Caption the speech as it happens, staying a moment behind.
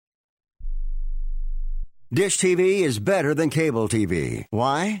Dish TV is better than cable TV.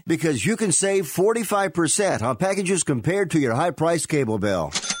 Why? Because you can save 45% on packages compared to your high-priced cable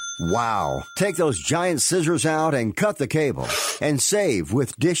bill. Wow. Take those giant scissors out and cut the cable and save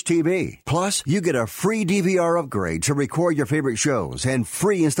with Dish TV. Plus, you get a free DVR upgrade to record your favorite shows and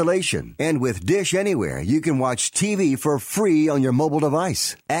free installation. And with Dish Anywhere, you can watch TV for free on your mobile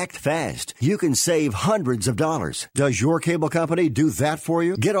device. Act fast. You can save hundreds of dollars. Does your cable company do that for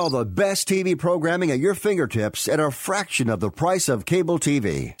you? Get all the best TV programming at your fingertips at a fraction of the price of cable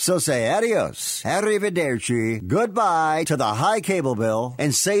TV. So say adios, arrivederci, goodbye to the high cable bill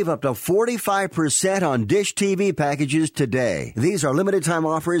and save up to 45% on Dish TV packages today. These are limited time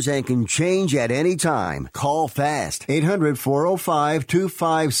offers and can change at any time. Call fast.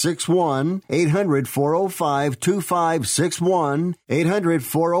 800-405-2561. 800-405-2561.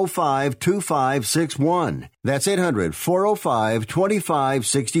 800-405-2561. That's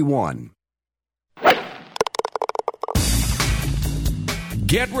 800-405-2561.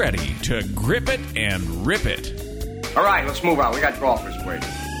 Get ready to grip it and rip it. All right, let's move on. We got golfers waiting.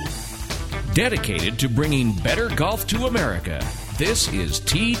 Dedicated to bringing better golf to America, this is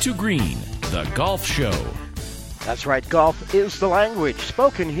Tee to Green, the golf show. That's right, golf is the language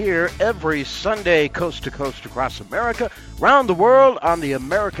spoken here every Sunday, coast to coast across America, round the world on the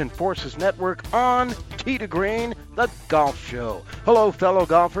American Forces Network on Tee to Green, the golf show. Hello, fellow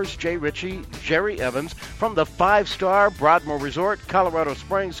golfers. Jay Ritchie, Jerry Evans from the 5-star Broadmoor Resort, Colorado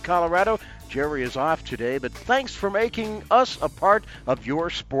Springs, Colorado. Jerry is off today, but thanks for making us a part of your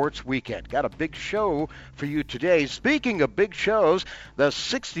sports weekend. Got a big show for you today. Speaking of big shows, the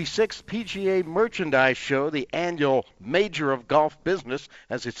 66th PGA Merchandise Show, the annual major of golf business,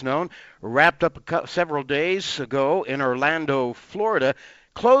 as it's known, wrapped up several days ago in Orlando, Florida.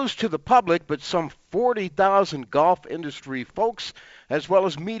 Closed to the public, but some 40,000 golf industry folks, as well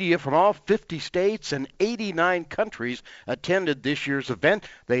as media from all 50 states and 89 countries, attended this year's event.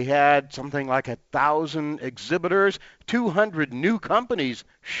 They had something like 1,000 exhibitors, 200 new companies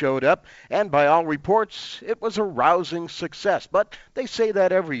showed up, and by all reports, it was a rousing success. But they say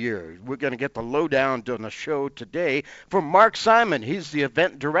that every year. We're going to get the lowdown on the show today from Mark Simon. He's the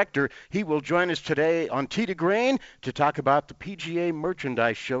event director. He will join us today on Tee to Green to talk about the PGA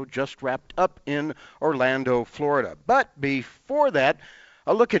Merchandise Show just wrapped up in Orlando, Florida. But before that,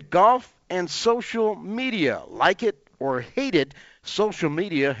 a look at golf and social media. Like it or hate it, social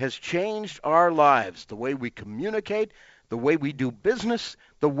media has changed our lives, the way we communicate, the way we do business,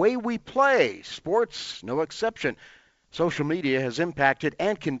 the way we play. Sports, no exception. Social media has impacted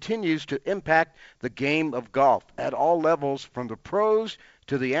and continues to impact the game of golf at all levels, from the pros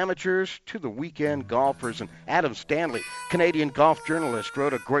to the amateurs to the weekend golfers. And Adam Stanley, Canadian golf journalist,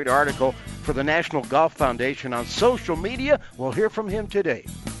 wrote a great article for the National Golf Foundation on social media. We'll hear from him today.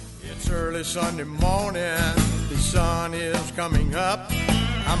 It's early Sunday morning, the sun is coming up.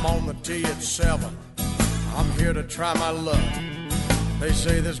 I'm on the tee at 7. I'm here to try my luck. They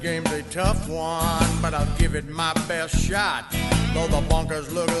say this game's a tough one, but I'll give it my best shot. Though the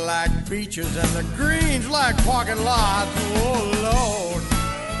bunkers look like beaches and the greens like parking lots. Oh, Lord,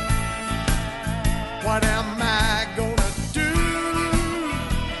 what am I gonna do?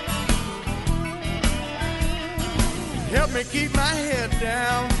 Help me keep my head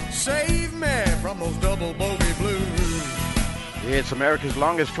down. Save me from those double bogey blues. It's America's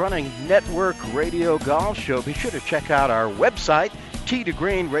longest-running network radio golf show. Be sure to check out our website,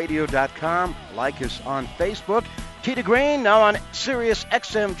 Tee2Greenradio.com. Like us on Facebook. Tee to Green, now on Sirius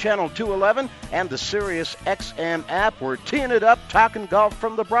XM Channel 211 and the Sirius XM app. We're teeing it up, talking golf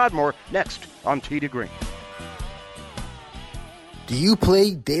from the Broadmoor, next on Tee to Green. Do you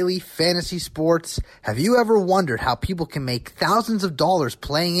play daily fantasy sports? Have you ever wondered how people can make thousands of dollars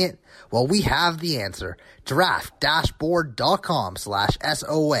playing it? Well, we have the answer.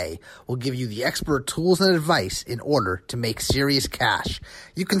 DraftDashboard.com/SOA will give you the expert tools and advice in order to make serious cash.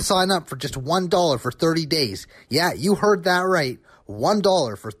 You can sign up for just $1 for 30 days. Yeah, you heard that right.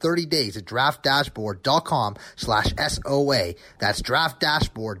 $1 for 30 days at DraftDashboard.com/SOA. That's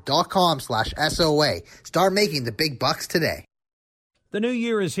DraftDashboard.com/SOA. Start making the big bucks today. The new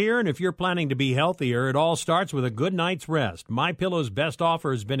year is here, and if you're planning to be healthier, it all starts with a good night's rest. MyPillow's best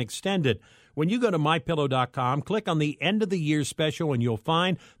offer has been extended. When you go to MyPillow.com, click on the end of the year special, and you'll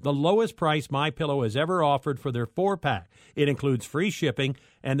find the lowest price MyPillow has ever offered for their 4-pack. It includes free shipping,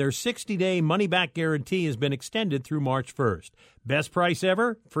 and their 60-day money-back guarantee has been extended through March 1st. Best price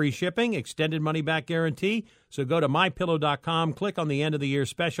ever, free shipping, extended money-back guarantee. So go to MyPillow.com, click on the end of the year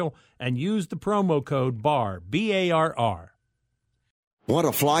special, and use the promo code BARR, B-A-R-R. Want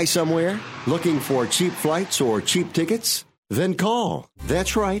to fly somewhere? Looking for cheap flights or cheap tickets? Then call.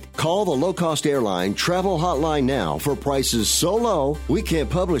 That's right. Call the low-cost airline travel hotline now for prices so low we can't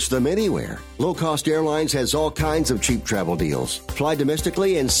publish them anywhere. Low-cost airlines has all kinds of cheap travel deals. Fly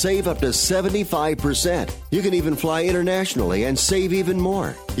domestically and save up to 75%. You can even fly internationally and save even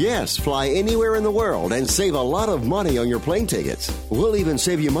more. Yes, fly anywhere in the world and save a lot of money on your plane tickets. We'll even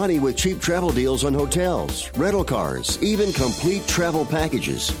save you money with cheap travel deals on hotels, rental cars, even complete travel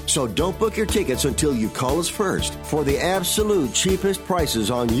packages. So don't book your tickets until you call us first for the absolute cheapest prices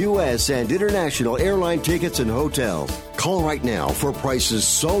on U.S. and international airline tickets and hotels. Call right now for prices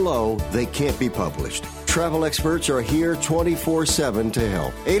so low they can't be published. Travel experts are here 24/7 to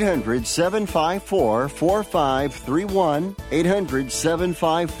help. 800-754-4531.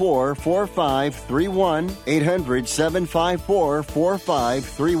 800-754-4531.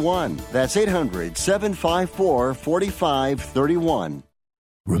 800-754-4531. That's 800-754-4531.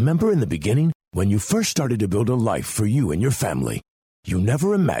 Remember in the beginning, when you first started to build a life for you and your family, you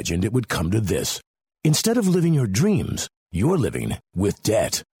never imagined it would come to this. Instead of living your dreams, you're living with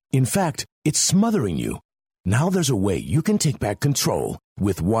debt. In fact, it's smothering you. Now there's a way you can take back control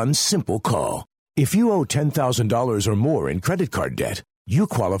with one simple call. If you owe $10,000 or more in credit card debt, you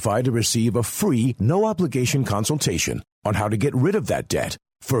qualify to receive a free, no-obligation consultation on how to get rid of that debt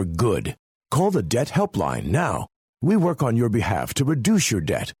for good. Call the Debt Helpline now. We work on your behalf to reduce your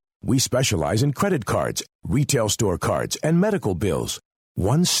debt. We specialize in credit cards, retail store cards, and medical bills.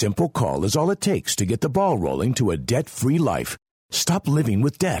 One simple call is all it takes to get the ball rolling to a debt-free life. Stop living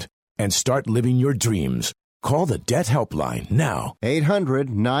with debt and start living your dreams. Call the Debt Helpline now.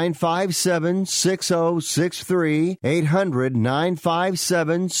 800-957-6063.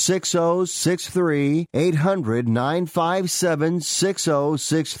 800-957-6063.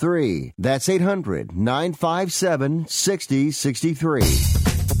 800-957-6063. That's 800-957-6063.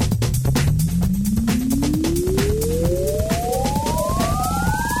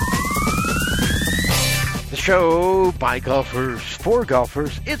 Show by golfers for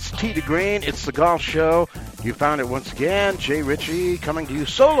golfers. It's Tee to Green. It's the Golf Show. You found it once again. Jay Ritchie coming to you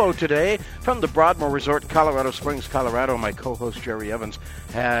solo today from the Broadmoor Resort, Colorado Springs, Colorado. My co-host Jerry Evans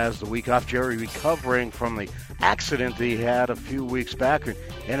has the week off. Jerry recovering from the accident that he had a few weeks back and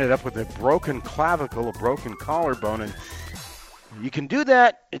ended up with a broken clavicle, a broken collarbone. And you can do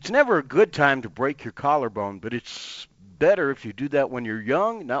that. It's never a good time to break your collarbone, but it's better if you do that when you're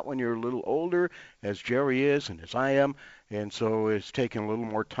young, not when you're a little older, as Jerry is and as I am. And so it's taking a little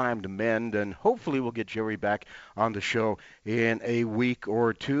more time to mend, and hopefully we'll get Jerry back on the show in a week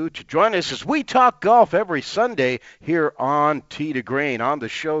or two to join us as we talk golf every Sunday here on Tee to Green. On the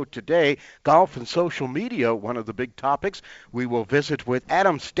show today, golf and social media, one of the big topics. We will visit with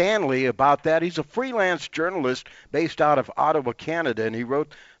Adam Stanley about that. He's a freelance journalist based out of Ottawa, Canada, and he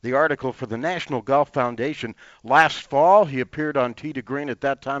wrote the article for the National Golf Foundation last fall. He appeared on Tee to Green at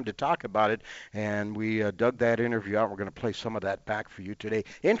that time to talk about it, and we dug that interview out. We're going to play some of that back for you today.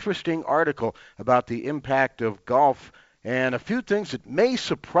 Interesting article about the impact of golf and a few things that may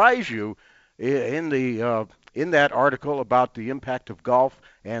surprise you in that article about the impact of golf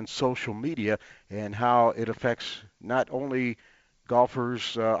and social media and how it affects not only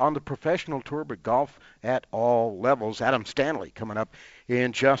golfers on the professional tour, but golf at all levels. Adam Stanley coming up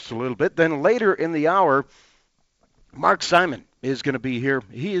in just a little bit. Then later in the hour, Mark Simon is going to be here.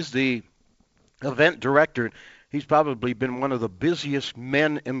 He is the event director. He's probably been one of the busiest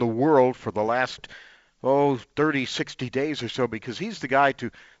men in the world for the last 30, 60 days or so, because he's the guy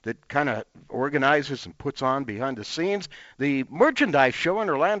that kind of organizes and puts on behind the scenes the merchandise show in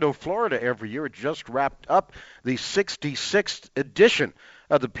Orlando, Florida every year. It just wrapped up the 66th edition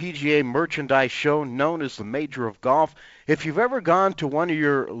of the PGA Merchandise Show, known as the Major of Golf. If you've ever gone to one of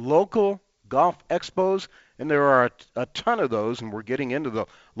your local golf expos, and there are a ton of those, and we're getting into the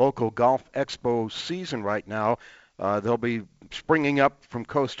local golf expo season right now, they'll be springing up from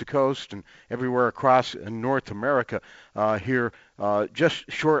coast to coast and everywhere across North America here just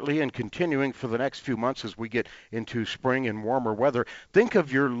shortly, and continuing for the next few months as we get into spring and warmer weather. Think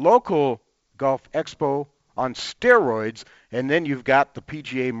of your local golf expo on steroids, and then you've got the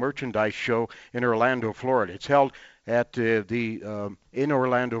PGA Merchandise Show in Orlando, Florida. It's held at in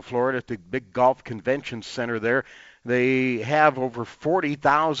Orlando, Florida, at the big golf convention center there. They have over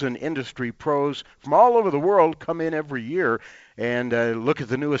 40,000 industry pros from all over the world come in every year and look at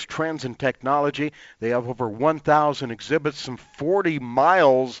the newest trends in technology. They have over 1,000 exhibits, some 40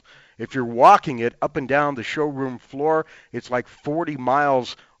 miles. If you're walking it up and down the showroom floor, it's like 40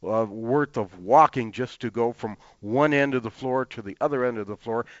 miles worth of walking just to go from one end of the floor to the other end of the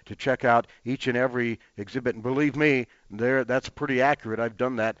floor to check out each and every exhibit. And believe me, that's pretty accurate. I've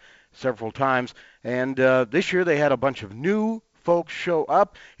done that several times. And this year they had a bunch of new folks show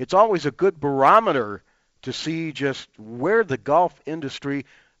up. It's always a good barometer to see just where the golf industry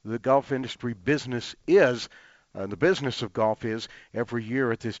business is. The business of golf is every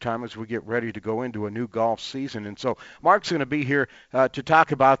year at this time as we get ready to go into a new golf season. And so Mark's going to be here to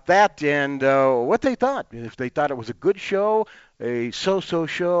talk about that and what they thought. If they thought it was a good show, a so-so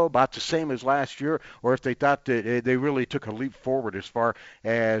show, about the same as last year, or if they thought that they really took a leap forward as far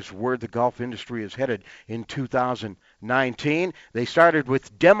as where the golf industry is headed in 2019. They started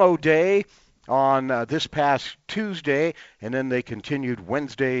with Demo Day on this past Tuesday, and then they continued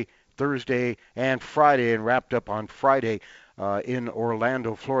Wednesday, Thursday, and Friday, and wrapped up on Friday in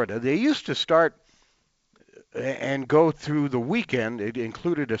Orlando, Florida. They used to start and go through the weekend. It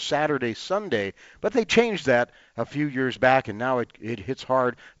included a Saturday, Sunday, but they changed that a few years back, and now it hits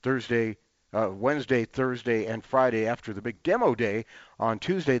hard Wednesday, Thursday, and Friday after the big Demo Day on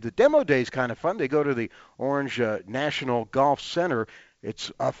Tuesday. The Demo Day is kind of fun. They go to the Orange National Golf Center.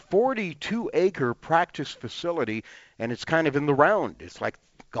 It's a 42-acre practice facility, and it's kind of in the round. It's like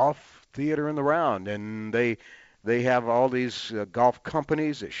golf theater in the round, and they have all these golf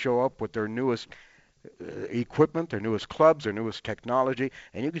companies that show up with their newest equipment, their newest clubs, their newest technology,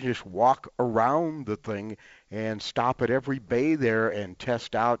 and you can just walk around the thing and stop at every bay there and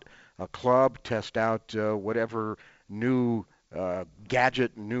test out a club, test out whatever new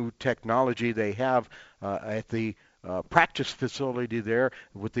gadget, new technology they have at the practice facility there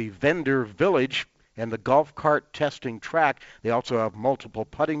with the vendor village and the golf cart testing track. They also have multiple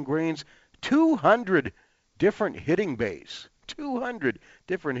putting greens, 200 different hitting bays. 200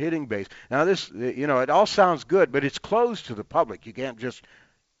 different hitting bays. Now this, it all sounds good, but it's closed to the public. You can't just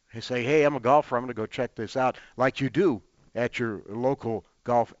say, hey, I'm a golfer, I'm going to go check this out, like you do at your local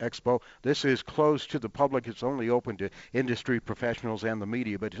golf expo. This is closed to the public. It's only open to industry professionals and the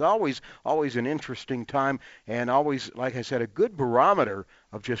media, but it's always an interesting time, and always, like I said, a good barometer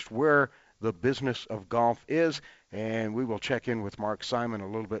of just where the business of golf is. And we will check in with Mark Simon a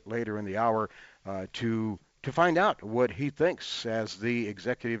little bit later in the hour to find out what he thinks as the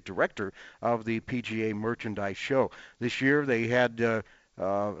executive director of the PGA Merchandise Show. This year they had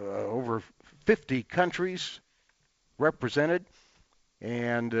over 50 countries represented,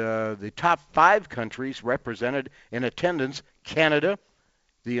 and the top 5 countries represented in attendance: Canada,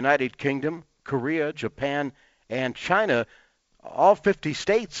 the United Kingdom, Korea, Japan, and China. All 50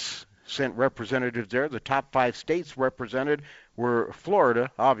 states sent representatives there. The top 5 states represented were Florida,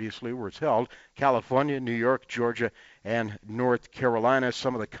 obviously, where it's held, California, New York, Georgia, and North Carolina.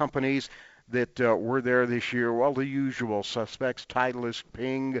 Some of the companies that were there this year, well, the usual suspects: Titleist,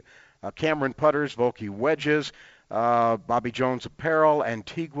 Ping, Cameron Putters, Vokey Wedges, Bobby Jones Apparel,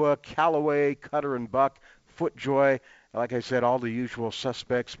 Antigua, Callaway, Cutter & Buck, FootJoy. Like I said, all the usual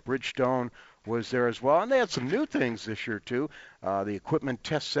suspects. Bridgestone was there as well. And they had some new things this year, too. The Equipment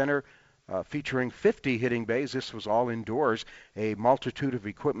Test Center featuring 50 hitting bays. This was all indoors. A multitude of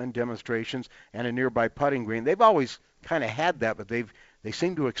equipment demonstrations and a nearby putting green. They've always kind of had that, but they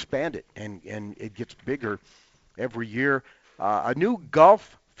seem to expand it, and it gets bigger every year. A new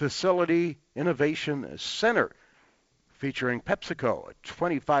golf facility innovation center featuring PepsiCo, a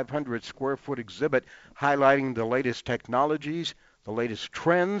 2,500 square foot exhibit highlighting the latest technologies, the latest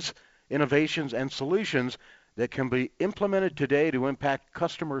trends, innovations, and solutions that can be implemented today to impact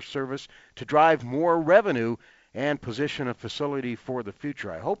customer service, to drive more revenue, and position a facility for the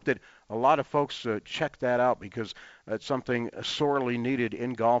future. I hope that a lot of folks check that out, because it's something sorely needed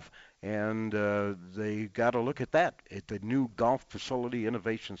in golf, and they got to look at that at the new Golf Facility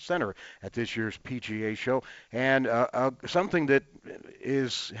Innovation Center at this year's PGA Show. And something that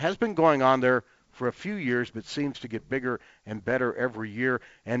has been going on there for a few years, but seems to get bigger and better every year,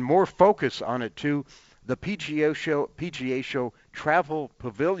 and more focus on it too. The PGA Show Travel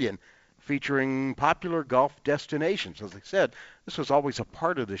Pavilion, featuring popular golf destinations. As I said, this was always a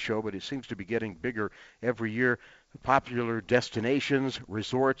part of the show, but it seems to be getting bigger every year. Popular destinations,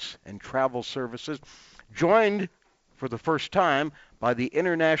 resorts, and travel services, joined for the first time by the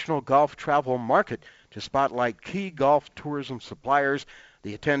International Golf Travel Market to spotlight key golf tourism suppliers.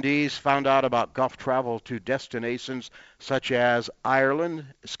 The attendees found out about golf travel to destinations such as Ireland,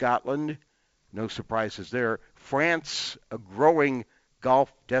 Scotland, no surprises there, France, a growing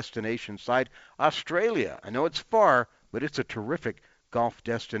golf destination site, Australia, I know it's far, but it's a terrific golf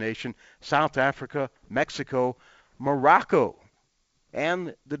destination, South Africa, Mexico, Morocco,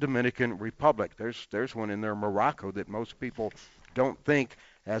 and the Dominican Republic. There's one in there, Morocco, that most people don't think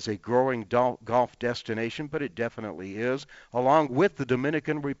as a growing golf destination, but it definitely is, along with the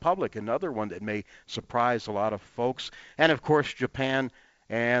Dominican Republic, another one that may surprise a lot of folks, and of course Japan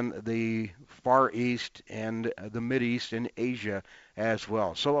and the Far East and the Mideast and Asia as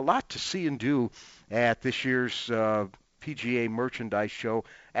well. So a lot to see and do at this year's PGA Merchandise Show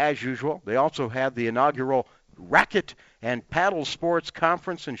as usual. They also had the inaugural Racket and Paddle Sports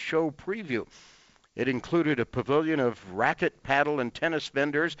Conference and Show Preview. It included a pavilion of racket, paddle, and tennis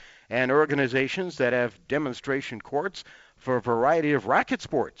vendors and organizations that have demonstration courts for a variety of racket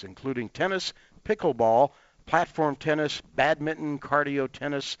sports, including tennis, pickleball, platform tennis, badminton, cardio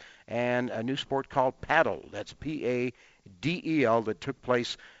tennis, and a new sport called paddle. That's P-A-D-E-L, that took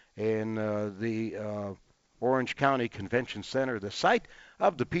place in the Orange County Convention Center, the site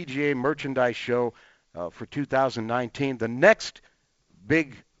of the PGA Merchandise Show for 2019. The next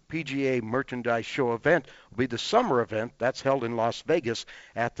big PGA Merchandise Show event will be the summer event. That's held in Las Vegas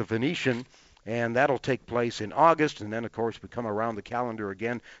at the Venetian, and that'll take place in August, and then, of course, we come around the calendar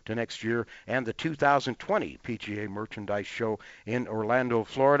again to next year, and the 2020 PGA Merchandise Show in Orlando,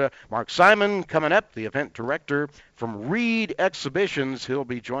 Florida. Mark Simon coming up, the event director from Reed Exhibitions. He'll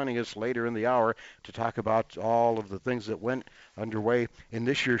be joining us later in the hour to talk about all of the things that went underway in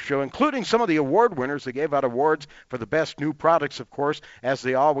this year's show, including some of the award winners. They gave out awards for the best new products, of course, as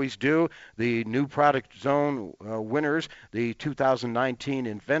they always do. The New Product Zone winners, the 2019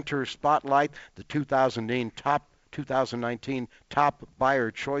 Inventor Spotlight, the 2019 Top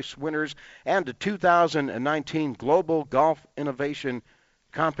Buyer Choice winners, and the 2019 Global Golf Innovation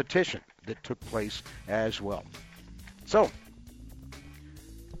Competition that took place as well. So,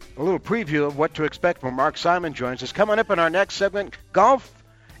 a little preview of what to expect when Mark Simon joins us. Coming up in our next segment, golf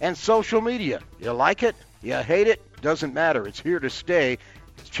and social media. You like it? You hate it? Doesn't matter. It's here to stay.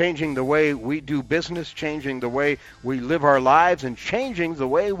 It's changing the way we do business, changing the way we live our lives, and changing the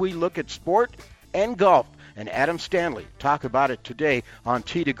way we look at sport and golf. And Adam Stanley talk about it today on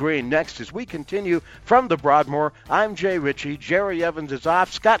Tee to Green. Next, as we continue from the Broadmoor, I'm Jay Ritchie. Jerry Evans is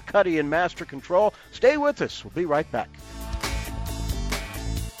off. Scott Cuddy in Master Control. Stay with us. We'll be right back.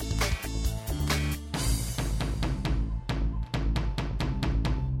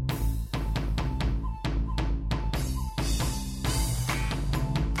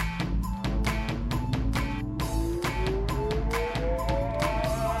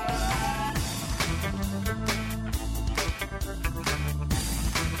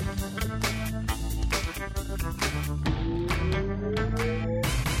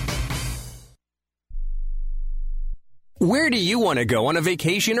 Where do you want to go on a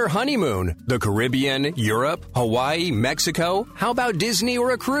vacation or honeymoon? The Caribbean, Europe, Hawaii, Mexico? How about Disney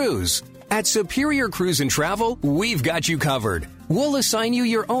or a cruise? At Superior Cruise and Travel, we've got you covered. We'll assign you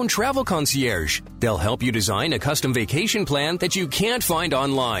your own travel concierge. They'll help you design a custom vacation plan that you can't find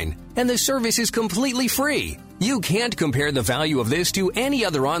online. And the service is completely free. You can't compare the value of this to any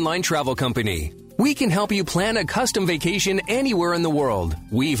other online travel company. We can help you plan a custom vacation anywhere in the world.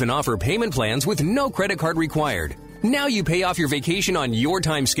 We even offer payment plans with no credit card required. Now you pay off your vacation on your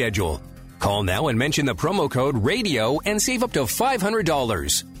time schedule. Call now and mention the promo code RADIO and save up to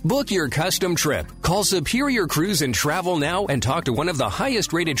 $500. Book your custom trip. Call Superior Cruise and Travel now and talk to one of the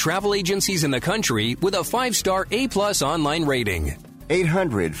highest rated travel agencies in the country with a 5-star A+ online rating.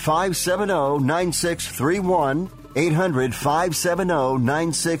 800-570-9631.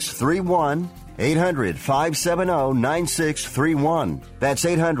 800-570-9631. 800-570-9631. That's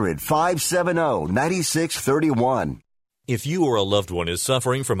 800-570-9631. If you or a loved one is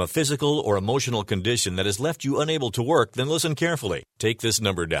suffering from a physical or emotional condition that has left you unable to work, then listen carefully. Take this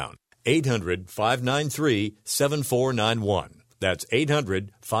number down. 800-593-7491. That's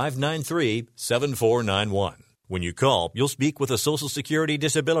 800-593-7491. When you call, you'll speak with a Social Security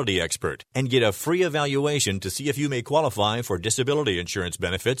disability expert and get a free evaluation to see if you may qualify for disability insurance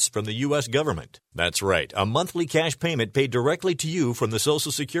benefits from the U.S. government. That's right, a monthly cash payment paid directly to you from the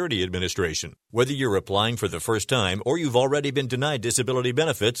Social Security Administration. Whether you're applying for the first time or you've already been denied disability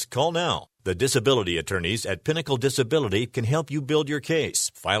benefits, call now. The disability attorneys at Pinnacle Disability can help you build your case,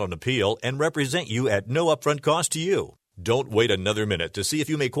 file an appeal, and represent you at no upfront cost to you. Don't wait another minute to see if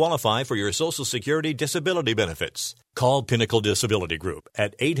you may qualify for your Social Security disability benefits. Call Pinnacle Disability Group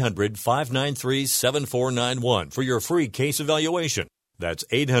at 800-593-7491 for your free case evaluation. That's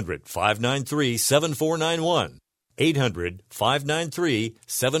 800-593-7491.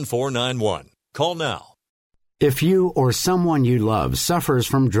 800-593-7491. Call now. If you or someone you love suffers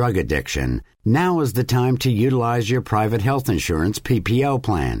from drug addiction, now is the time to utilize your private health insurance PPO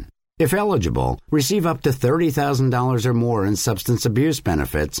plan. If eligible, receive up to $30,000 or more in substance abuse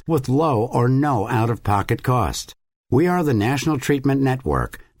benefits with low or no out-of-pocket cost. We are the National Treatment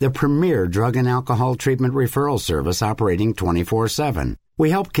Network, the premier drug and alcohol treatment referral service operating 24/7. We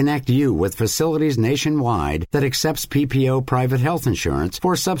help connect you with facilities nationwide that accepts PPO private health insurance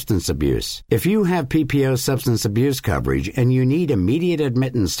for substance abuse. If you have PPO substance abuse coverage and you need immediate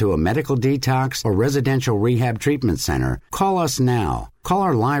admittance to a medical detox or residential rehab treatment center, call us now. Call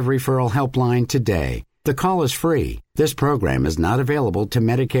our live referral helpline today. The call is free. This program is not available to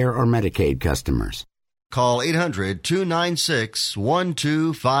Medicare or Medicaid customers. Call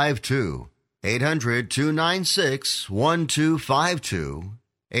 800-296-1252. 800-296-1252.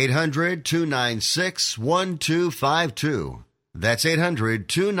 800-296-1252. That's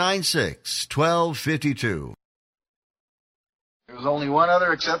 800-296-1252. There's only one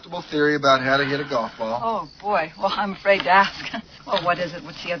other acceptable theory about how to hit a golf ball. Oh, boy. Well, I'm afraid to ask. Well, what is it?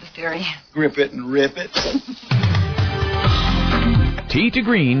 What's the other theory? Grip it and rip it. Tee to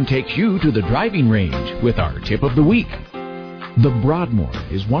Green takes you to the driving range with our tip of the week. The Broadmoor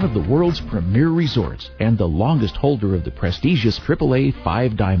is one of the world's premier resorts and the longest holder of the prestigious AAA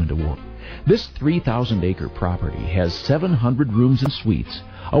 5 Diamond Award. This 3,000-acre property has 700 rooms and suites,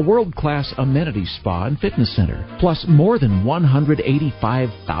 a world-class amenity spa and fitness center, plus more than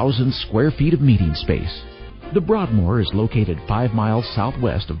 185,000 square feet of meeting space. The Broadmoor is located 5 miles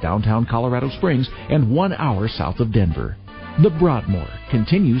southwest of downtown Colorado Springs and 1 hour south of Denver. The Broadmoor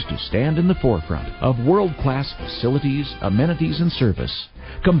continues to stand in the forefront of world-class facilities, amenities, and service,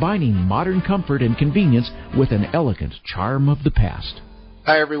 combining modern comfort and convenience with an elegant charm of the past.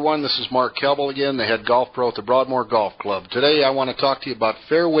 Hi, everyone. This is Mark Kelbel again, the head golf pro at the Broadmoor Golf Club. Today I want to talk to you about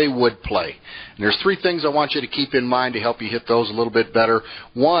fairway wood play. And there's 3 things I want you to keep in mind to help you hit those a little bit better.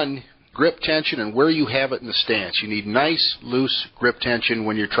 1, grip tension and where you have it in the stance. You need nice, loose grip tension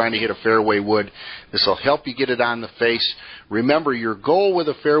when you're trying to hit a fairway wood. This will help you get it on the face. Remember, your goal with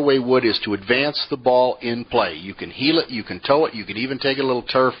a fairway wood is to advance the ball in play. You can heel it, you can toe it, you can even take a little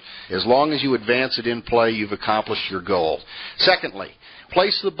turf. As long as you advance it in play, you've accomplished your goal. Secondly,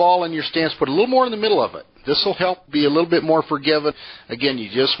 place the ball in your stance, put a little more in the middle of it. This will help be a little bit more forgiving. Again, you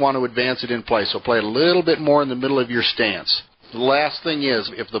just want to advance it in play, so play a little bit more in the middle of your stance. The last thing is,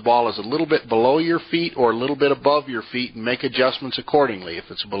 if the ball is a little bit below your feet or a little bit above your feet, make adjustments accordingly.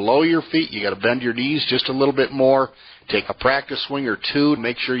 If it's below your feet, you got to bend your knees just a little bit more. Take a practice swing or 2 to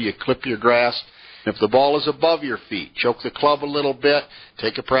make sure you clip your grass. If the ball is above your feet, choke the club a little bit.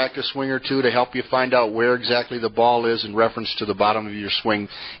 Take a practice swing or 2 to help you find out where exactly the ball is in reference to the bottom of your swing.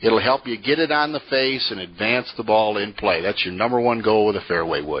 It'll help you get it on the face and advance the ball in play. That's your number 1 goal with a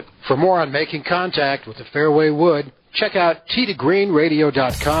fairway wood. For more on making contact with the fairway wood, check out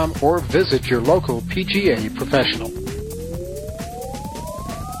teetogreenradio.com or visit your local PGA professional.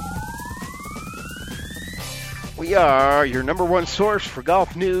 We are your number 1 source for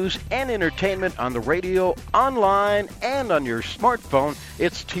golf news and entertainment on the radio, online, and on your smartphone.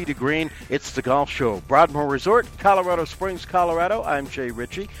 It's Tee to Green. It's the Golf Show. Broadmoor Resort, Colorado Springs, Colorado. I'm Jay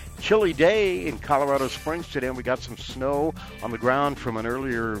Ritchie. Chilly day in Colorado Springs today, and we got some snow on the ground from an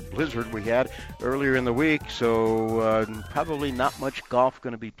earlier blizzard we had earlier in the week, so probably not much golf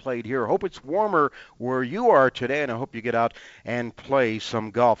going to be played here. I hope it's warmer where you are today, and I hope you get out and play some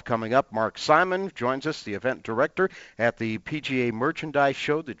golf. Coming up, Mark Simon joins us, the event director at the PGA Merchandise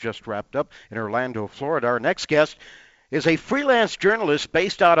Show that just wrapped up in Orlando, Florida. Our next guest is a freelance journalist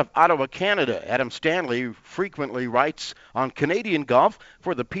based out of Ottawa, Canada. Adam Stanley frequently writes on Canadian golf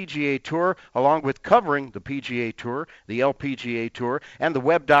for the PGA Tour, along with covering the PGA Tour, the LPGA Tour, and the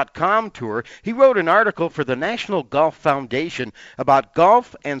Web.com Tour. He wrote an article for the National Golf Foundation about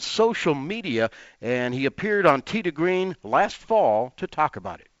golf and social media, and he appeared on Tee to Green last fall to talk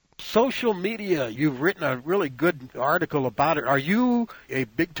about it. Social media, you've written a really good article about it. Are you a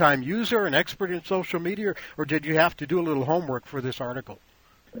big-time user, an expert in social media, or did you have to do a little homework for this article?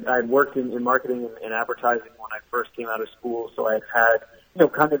 I worked in marketing and advertising when I first came out of school, so I've had,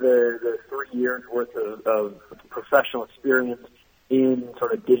 kind of the 3 years worth of professional experience in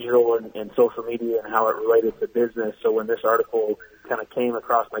sort of digital and social media and how it related to business. So when this article kind of came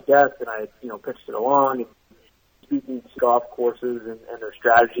across my desk and I, pitched it along, speaking to golf courses and their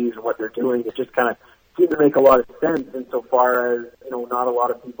strategies and what they're doing, it just kind of seemed to make a lot of sense insofar as, not a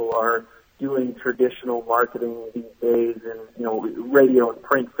lot of people are doing traditional marketing these days, and, radio and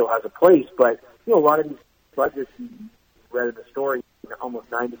print still has a place, but, a lot of these budgets, you read in the story, almost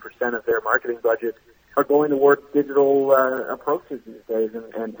 90% of their marketing budgets are going towards digital approaches these days,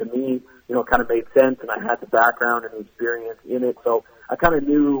 and to me, kind of made sense, and I had the background and the experience in it, so I kind of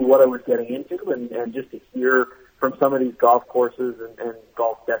knew what I was getting into, and just to hear from some of these golf courses and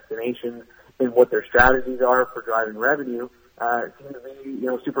golf destinations and what their strategies are for driving revenue, seem to be,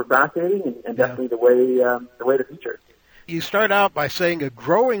 super fascinating and definitely the way to feature. You start out by saying a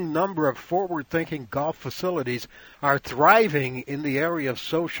growing number of forward-thinking golf facilities are thriving in the area of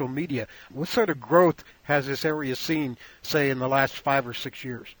social media. What sort of growth has this area seen, say, in the last 5 or 6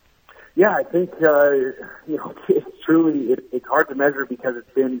 years? Yeah, I think, it's truly, it's hard to measure because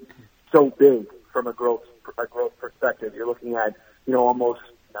it's been so big from a growth perspective. You're looking at, almost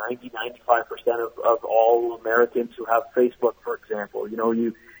 90-95% of all Americans who have Facebook, for example.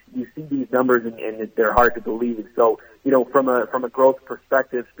 You see these numbers and they're hard to believe. So, from a growth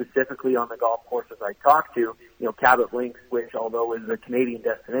perspective, specifically on the golf courses I talk to, Cabot Links, which although is a Canadian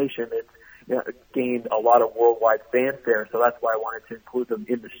destination, it's gained a lot of worldwide fanfare. So that's why I wanted to include them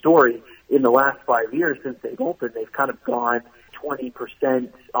in the story. In the last 5 years since they've opened, they've kind of gone 20%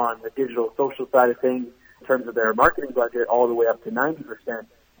 on the digital social side of things in terms of their marketing budget, all the way up to 90%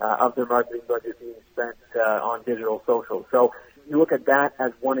 of their marketing budget being spent on digital social. So you look at that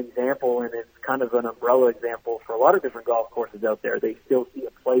as one example, and it's kind of an umbrella example for a lot of different golf courses out there. They still see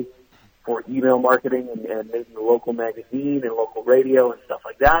a place for email marketing and maybe a local magazine and local radio and stuff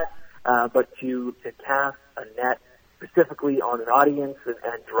like that. But to cast a net specifically on an audience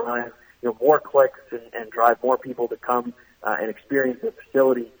and drive more clicks and drive more people to come and experience the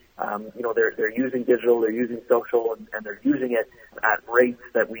facility, they're using digital, they're using social, and they're using it at rates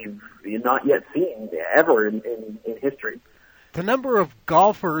that we've not yet seen ever in history. The number of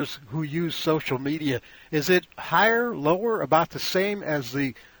golfers who use social media, is it higher, lower, about the same as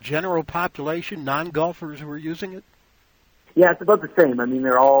the general population, non-golfers who are using it? Yeah, it's about the same. I mean,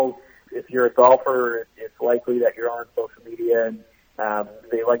 they're all, if you're a golfer, it's likely that you're on social media, and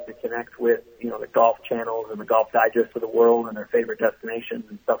they like to connect with, the golf channels and the golf digest of the world and their favorite destinations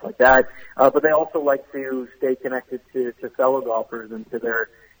and stuff like that. But they also like to stay connected to fellow golfers and to their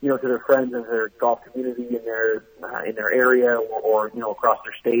friends and their golf community in their area or across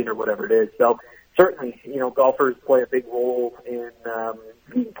their state or whatever it is. So certainly, golfers play a big role in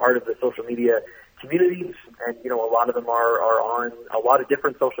being part of the social media communities, and a lot of them are on a lot of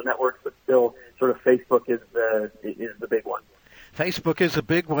different social networks, but still sort of Facebook is the big one. Facebook is a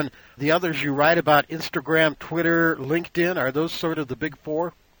big one. The others you write about, Instagram, Twitter, LinkedIn, are those sort of the big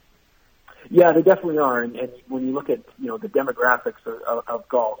four? Yeah, they definitely are. And when you look at, the demographics of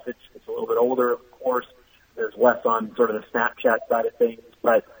golf, it's a little bit older, of course. There's less on sort of the Snapchat side of things.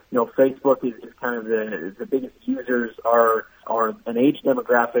 But, Facebook is kind of the biggest users are an age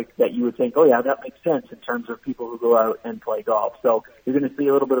demographic that you would think, oh, yeah, that makes sense in terms of people who go out and play golf. So you're going to see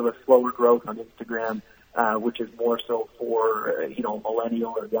a little bit of a slower growth on Instagram, which is more so for,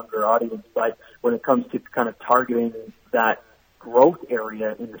 millennial or younger audience. But when it comes to kind of targeting that growth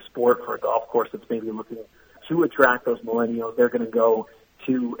area in the sport for a golf course that's maybe looking to attract those millennials, they're going to go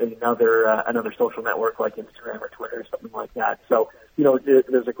to another social network like Instagram or Twitter or something like that. So,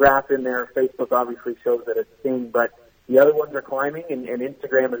 there's a graph in there. Facebook obviously shows that it's a thing, but the other ones are climbing, and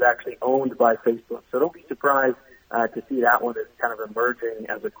Instagram is actually owned by Facebook. So don't be surprised to see that one as kind of emerging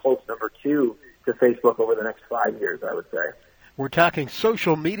as a close number 2 to Facebook over the next 5 years, I would say. We're talking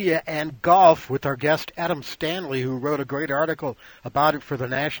social media and golf with our guest Adam Stanley, who wrote a great article about it for the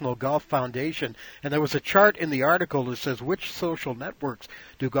National Golf Foundation. And there was a chart in the article that says which social networks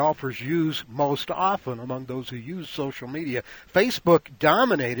do golfers use most often among those who use social media. Facebook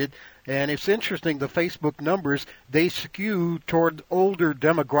dominated, and it's interesting, the Facebook numbers, they skew toward older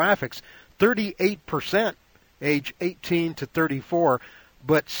demographics. 38% age 18 to 34,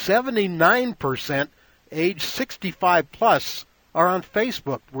 but 79% age 65 plus are on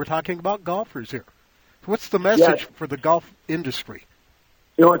Facebook. We're talking about golfers here. What's the message for the golf industry?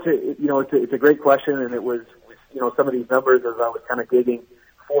 It's a great question, and it was, some of these numbers as I was kind of digging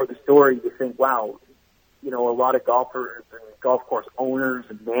for the story, you think, wow, a lot of golfers and golf course owners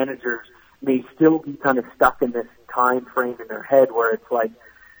and managers may still be kind of stuck in this time frame in their head where it's like,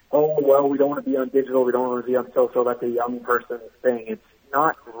 oh, well, we don't want to be on digital, we don't want to be on social, that's a young person's thing. It's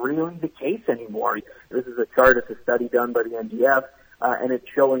not really the case anymore. This is a chart, it's a study done by the NGF, and it's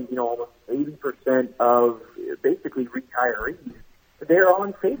showing, almost 80% of basically retirees, they're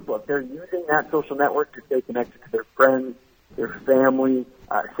on Facebook. They're using that social network to stay connected to their friends, their family,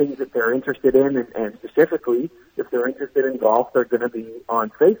 things that they're interested in, and specifically, if they're interested in golf, they're going to be on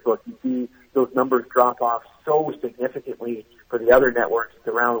Facebook. You see those numbers drop off so significantly for the other networks. It's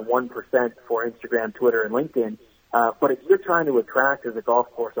around 1% for Instagram, Twitter, and LinkedIn. But if you're trying to attract, as a golf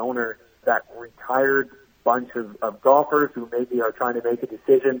course owner, that retired bunch of golfers who maybe are trying to make a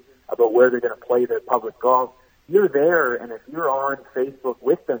decision about where they're going to play their public golf, you're there, and if you're on Facebook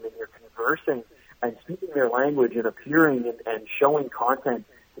with them and you're conversing and speaking their language and appearing and showing content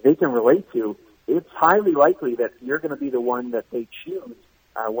that they can relate to, it's highly likely that you're going to be the one that they choose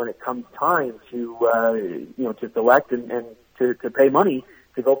when it comes time to to select and to pay money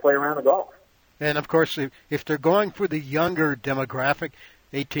to go play around the golf. And of course, if they're going for the younger demographic,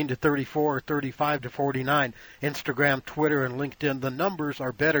 18 to 34 or 35 to 49, Instagram, Twitter, and LinkedIn, the numbers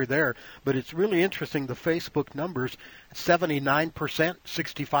are better there. But it's really interesting, the Facebook numbers, 79%,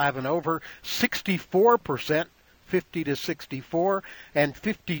 65 and over, 64%, 50 to 64, and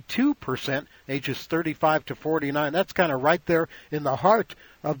 52% ages 35 to 49. That's kind of right there in the heart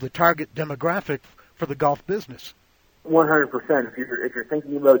of the target demographic for the golf business. 100%. If you're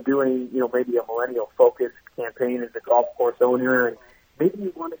thinking about doing, maybe a millennial focused campaign as a golf course owner, and maybe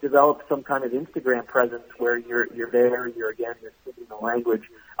you want to develop some kind of Instagram presence where you're there, you're speaking the language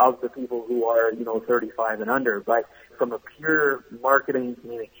of the people who are, 35 and under. But from a pure marketing,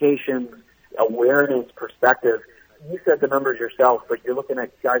 communications, awareness perspective, you said the numbers yourself, but you're looking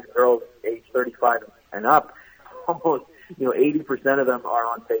at guys and girls age 35 and up, almost, 80% of them are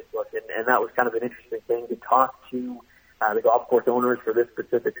on Facebook. And that was kind of an interesting thing to talk to the golf course owners for this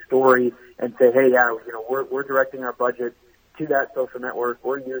specific story and say, hey, yeah, we're directing our budget to that social network.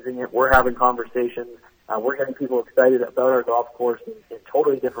 We're using it. We're having conversations. We're getting people excited about our golf course in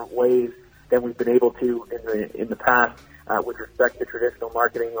totally different ways than we've been able to in the past with respect to traditional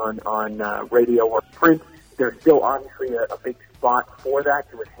marketing on radio or print. There's still obviously a big spot for that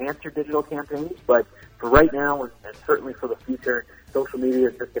to enhance your digital campaigns, but for right now and certainly for the future, social media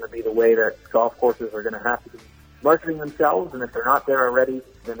is just going to be the way that golf courses are going to have to be marketing themselves, and if they're not there already,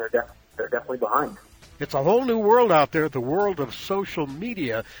 then they're definitely behind. It's a whole new world out there, the world of social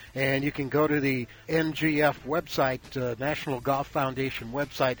media, and you can go to the NGF website, National Golf Foundation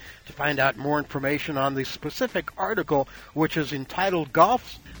website, to find out more information on the specific article, which is entitled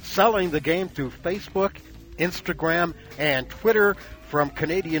Golf Selling the Game Through Facebook, Instagram, and Twitter, from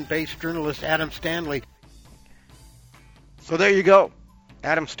Canadian-based journalist Adam Stanley. So there you go,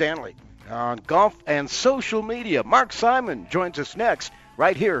 Adam Stanley on golf and social media. Mark Simon joins us next,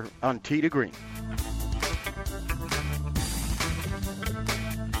 right here on Tee to Green.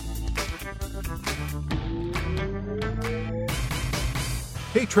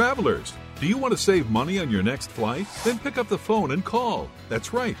 Hey travelers, do you want to save money on your next flight? Then pick up the phone and call.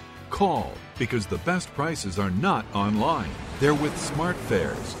 That's right, call, because the best prices are not online. They're with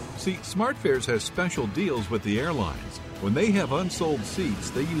SmartFares. See, SmartFares has special deals with the airlines. When they have unsold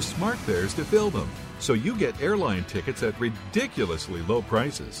seats, they use SmartFares to fill them. So you get airline tickets at ridiculously low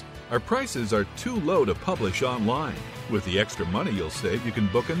prices. Our prices are too low to publish online. With the extra money you'll save, you can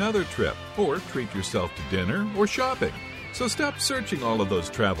book another trip or treat yourself to dinner or shopping. So stop searching all of those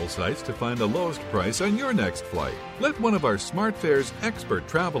travel sites to find the lowest price on your next flight. Let one of our SmartFares expert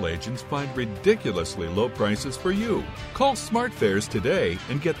travel agents find ridiculously low prices for you. Call SmartFares today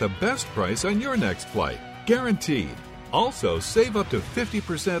and get the best price on your next flight. Guaranteed. Also, save up to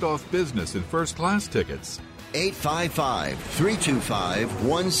 50% off business and first class tickets.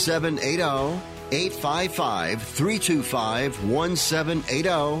 855-325-1780.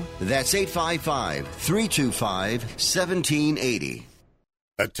 855-325-1780. That's 855-325-1780.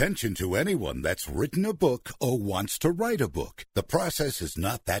 Attention to anyone that's written a book or wants to write a book. The process is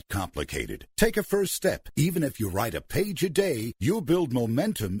not that complicated. Take a first step. Even if you write a page a day, you'll build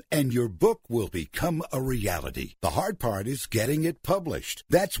momentum and your book will become a reality. The hard part is getting it published.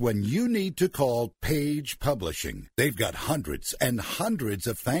 That's when you need to call Page Publishing. They've got hundreds and hundreds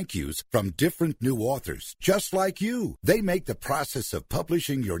of thank yous from different new authors, just like you. They make the process of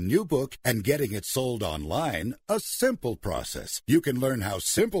publishing your new book and getting it sold online a simple process. You can learn how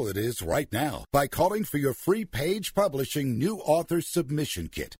simple it is right now by calling for your free Page Publishing New Author Submission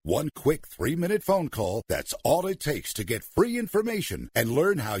Kit. One quick 3-minute phone call, that's all it takes to get free information and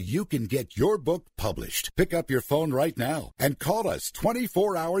learn how you can get your book published. Pick up your phone right now and call us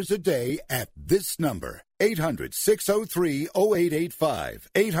 24 hours a day at this number. 800-603-0885.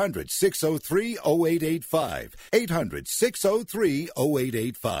 800-603-0885.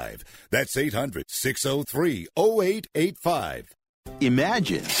 800-603-0885. That's 800-603-0885.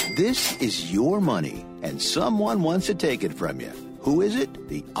 Imagine this is your money and someone wants to take it from you. Who is it?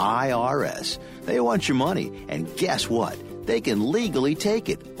 The IRS. They want your money, and guess what? They can legally take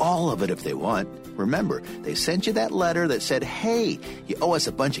it, all of it if they want. Remember, they sent you that letter that said, hey, you owe us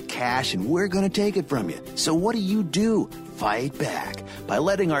a bunch of cash and we're going to take it from you. So what do? fight back by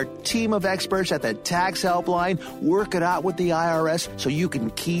letting our team of experts at the Tax Helpline work it out with the IRS so you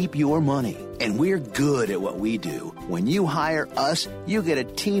can keep your money. And we're good at what we do. When you hire us, you get a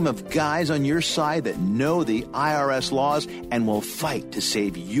team of guys on your side that know the IRS laws and will fight to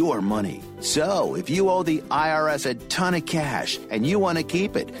save your money. So, if you owe the IRS a ton of cash and you want to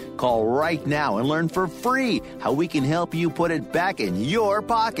keep it, call right now and learn for free how we can help you put it back in your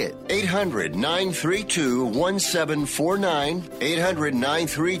pocket. 800-932-1749.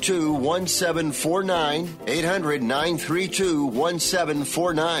 800-932-1749.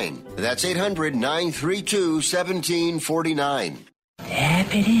 800-932-1749. That's 800-932-1749.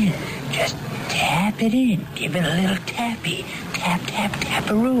 Tap it in. Just tap it in. Give it a little tappy. Tap, tap,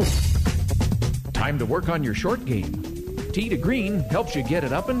 tap-a-roo. Time to work on your short game. Tee to Green helps you get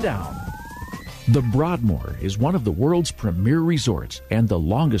it up and down. The Broadmoor is one of the world's premier resorts and the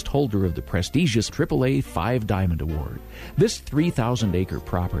longest holder of the prestigious AAA 5 Diamond Award. This 3,000-acre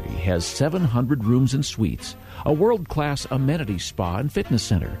property has 700 rooms and suites, a world-class amenity spa and fitness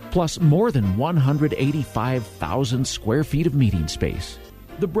center, plus more than 185,000 square feet of meeting space.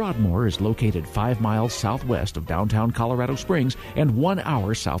 The Broadmoor is located 5 miles southwest of downtown Colorado Springs and 1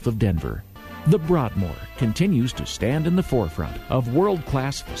 hour south of Denver. The Broadmoor continues to stand in the forefront of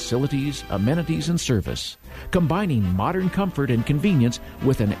world-class facilities, amenities, and service, combining modern comfort and convenience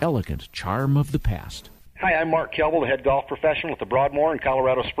with an elegant charm of the past. Hi, I'm Mark Kelble, the head golf professional at the Broadmoor in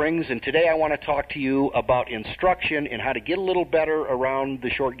Colorado Springs, and today I want to talk to you about instruction and how to get a little better around the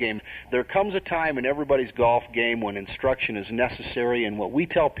short game. There comes a time in everybody's golf game when instruction is necessary, and what we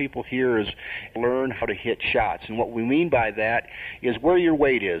tell people here is learn how to hit shots. And what we mean by that is where your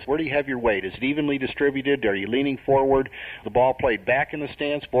weight is. Where do you have your weight? Is it evenly distributed? Are you leaning forward? The ball played back in the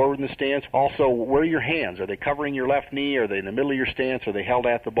stance, forward in the stance? Also, where are your hands? Are they covering your left knee? Are they in the middle of your stance? Are they held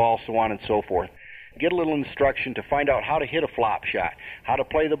at the ball? So on and so forth. Get a little instruction to find out how to hit a flop shot, how to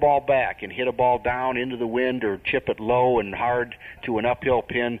play the ball back and hit a ball down into the wind or chip it low and hard to an uphill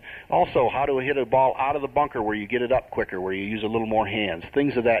pin. Also, how to hit a ball out of the bunker where you get it up quicker, where you use a little more hands,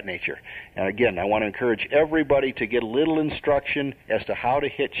 things of that nature. And again, I want to encourage everybody to get a little instruction as to how to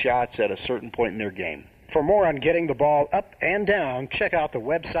hit shots at a certain point in their game. For more on getting the ball up and down, check out the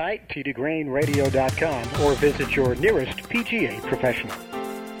website, tdgreenradio.com, or visit your nearest PGA professional.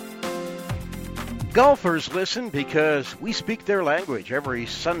 Golfers listen because we speak their language every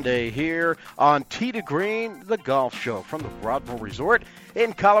Sunday here on Tee to Green, the golf show from the Broadmoor Resort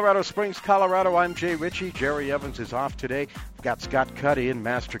in Colorado Springs, Colorado. I'm Jay Ritchie. Jerry Evans is off today. We've got Scott Cuddy in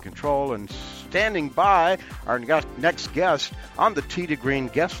Master Control, and standing by our next guest on the Tee to Green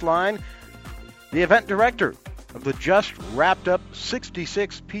guest line, the event director of the just wrapped up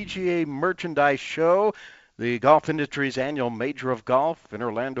 66 PGA Merchandise Show, the golf industry's annual Major of Golf in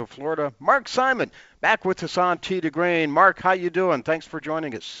Orlando, Florida. Mark Simon, back with us on Tee to Green. Mark, how you doing? Thanks for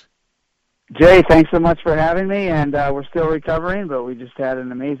joining us. Jay, thanks so much for having me, and we're still recovering, but we just had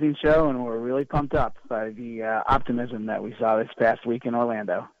an amazing show, and we're really pumped up by the optimism that we saw this past week in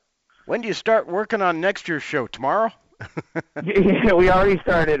Orlando. When do you start working on next year's show? Tomorrow? Yeah, we already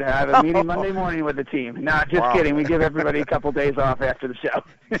started. I have a meeting Monday morning with the team. No, just kidding. We give everybody a couple days off after the show.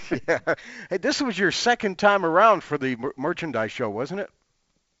 Yeah. Hey, this was your second time around for the merchandise show, wasn't it?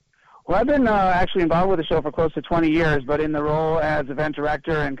 Well, I've been actually involved with the show for close to 20 years, but in the role as event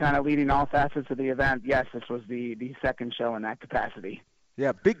director and kind of leading all facets of the event, yes, this was the second show in that capacity.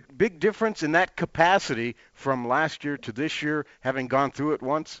 Yeah, big difference in that capacity from last year to this year, having gone through it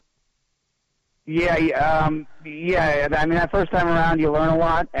once? Yeah. I mean, that first time around, you learn a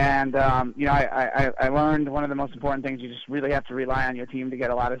lot, and I learned one of the most important things. You just really have to rely on your team to get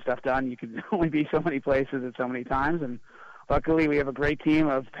a lot of stuff done. You can only be so many places at so many times, and luckily we have a great team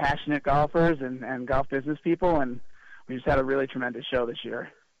of passionate golfers and golf business people, and we just had a really tremendous show this year.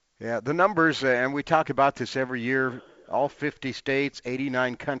 Yeah, the numbers, and we talk about this every year. All 50 states,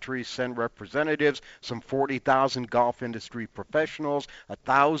 89 countries send representatives, some 40,000 golf industry professionals,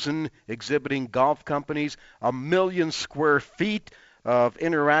 1,000 exhibiting golf companies, 1 million square feet of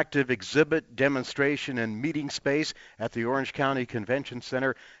interactive exhibit, demonstration, and meeting space at the Orange County Convention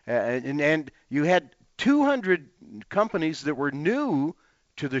Center. And you had 200 companies that were new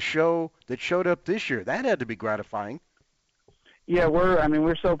to the show that showed up this year. That had to be gratifying. Yeah,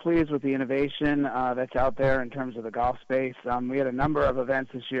 we're so pleased with the innovation that's out there in terms of the golf space. We had a number of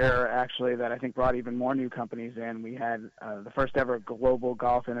events this year, actually, that I think brought even more new companies in. We had the first ever Global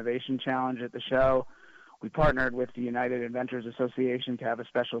Golf Innovation Challenge at the show. We partnered with the United Inventors Association to have a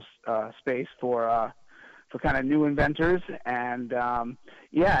special space for kind of new inventors. And,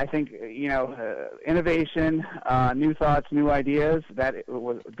 I think, innovation, new thoughts, new ideas, that it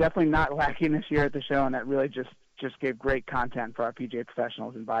was definitely not lacking this year at the show, and that really just just gave great content for our PGA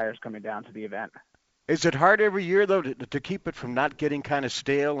professionals and buyers coming down to the event. Is it hard every year, though, to keep it from not getting kind of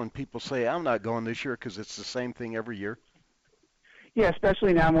stale and people say, I'm not going this year because it's the same thing every year? Yeah,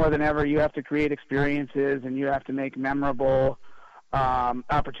 especially now more than ever, you have to create experiences and you have to make memorable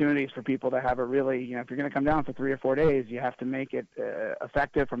opportunities for people to have a really, if you're going to come down for 3 or 4 days, you have to make it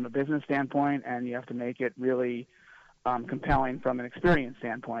effective from a business standpoint, and you have to make it really compelling from an experience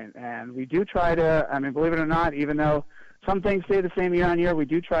standpoint. And we do try to, believe it or not, even though some things stay the same year on year, we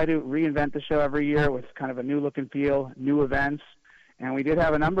do try to reinvent the show every year with kind of a new look and feel, new events. And we did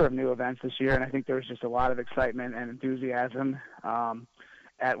have a number of new events this year, and I think there was just a lot of excitement and enthusiasm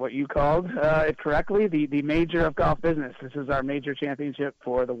at what you called it correctly, the major of golf business. This is our major championship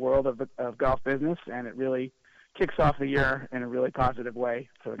for the world of golf business, and it really kicks off the year in a really positive way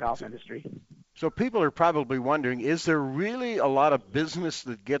for the golf industry. So people are probably wondering, is there really a lot of business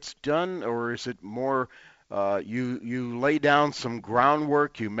that gets done, or is it more you lay down some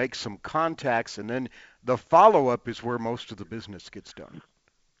groundwork, you make some contacts, and then the follow-up is where most of the business gets done?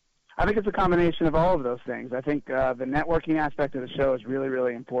 I think it's a combination of all of those things. I think the networking aspect of the show is really,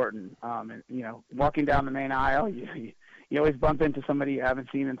 really important. Walking down the main aisle, you always bump into somebody you haven't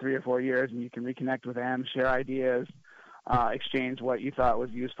seen in 3 or 4 years, and you can reconnect with them, share ideas, exchange what you thought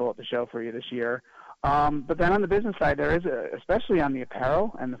was useful at the show for you this year. But then on the business side, there is, especially on the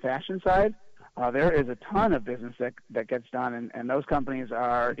apparel and the fashion side, there is a ton of business that gets done, and those companies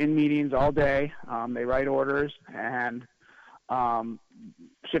are in meetings all day. They write orders, and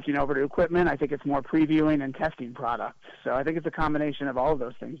shifting over to equipment, I think it's more previewing and testing products. So I think it's a combination of all of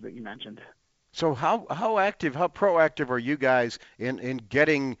those things that you mentioned. So how proactive are you guys in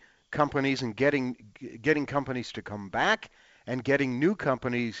getting companies and getting companies to come back and getting new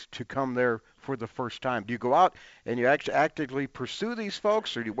companies to come there for the first time? Do you go out and you actually actively pursue these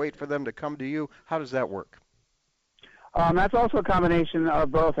folks, or do you wait for them to come to you? How does that work? That's also a combination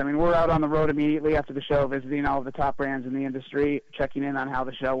of both. We're out on the road immediately after the show, visiting all of the top brands in the industry, checking in on how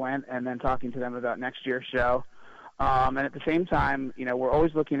the show went, and then talking to them about next year's show. And at the same time, we're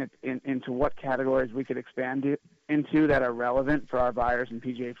always looking into what categories we could expand into that are relevant for our buyers and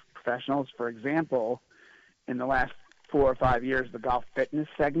PGA professionals. For example, in the last 4 or 5 years, the golf fitness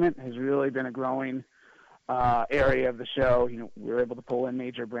segment has really been a growing area of the show. We were able to pull in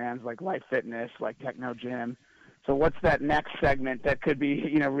major brands like Life Fitness, like Techno Gym. So what's that next segment that could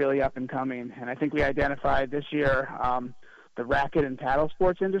be, really up and coming? And I think we identified this year the racket and paddle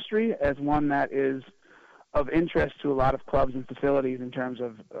sports industry as one that is of interest to a lot of clubs and facilities in terms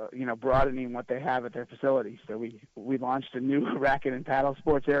of, broadening what they have at their facilities. So we launched a new racket and paddle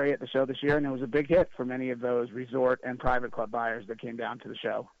sports area at the show this year, and it was a big hit for many of those resort and private club buyers that came down to the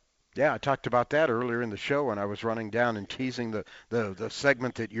show. Yeah, I talked about that earlier in the show when I was running down and teasing the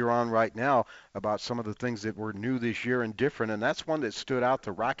segment that you're on right now about some of the things that were new this year and different, and that's one that stood out,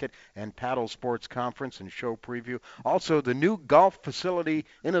 the Racket and Paddle Sports Conference and show preview. Also, the new Golf Facility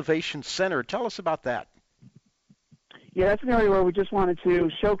Innovation Center. Tell us about that. Yeah, that's an area where we just wanted to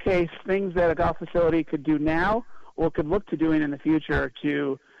showcase things that a golf facility could do now or could look to doing in the future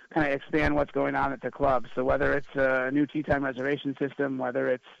to kind of expand what's going on at the club. So whether it's a new tee time reservation system, whether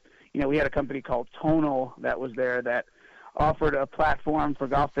it's we had a company called Tonal that was there that offered a platform for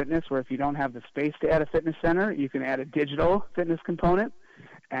golf fitness where if you don't have the space to add a fitness center, you can add a digital fitness component.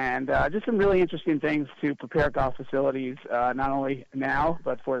 And just some really interesting things to prepare golf facilities, not only now,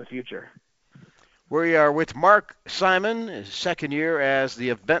 but for the future. We are with Mark Simon, his second year as the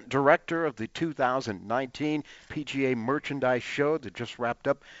event director of the 2019 PGA Merchandise Show that just wrapped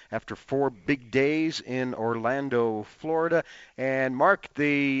up after 4 big days in Orlando, Florida. And Mark,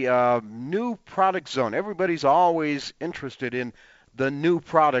 the new product zone, everybody's always interested in the new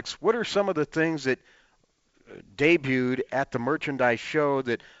products. What are some of the things that debuted at the merchandise show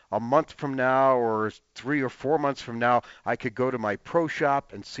that a month from now or 3 or 4 months from now I could go to my pro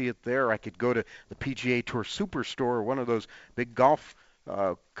shop and see it there? I could go to the PGA Tour Superstore or one of those big golf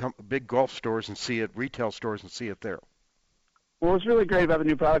stores and see it, retail stores, and see it there. Well, what's really great about the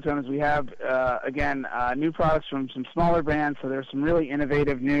new product zone is we have, new products from some smaller brands. So there's some really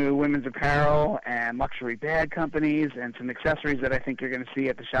innovative new women's apparel and luxury bag companies and some accessories that I think you're going to see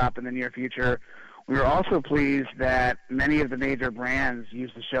at the shop in the near future. We were also pleased that many of the major brands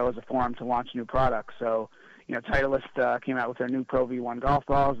use the show as a forum to launch new products. So, Titleist came out with their new Pro V1 golf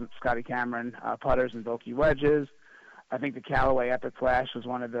balls, and Scotty Cameron putters and Vokey wedges. I think the Callaway Epic Flash was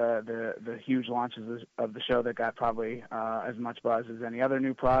one of the huge launches of the show that got probably as much buzz as any other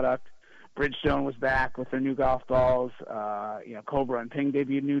new product. Bridgestone was back with their new golf balls. Cobra and Ping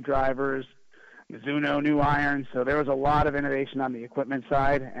debuted new drivers. Mizuno new irons. So there was a lot of innovation on the equipment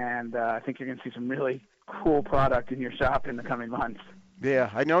side, and I think you're going to see some really cool product in your shop in the coming months.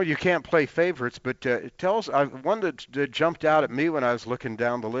 Yeah, I know you can't play favorites, but tell us, one that jumped out at me when I was looking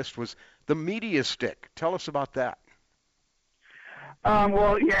down the list was the Media Stick. Tell us about that.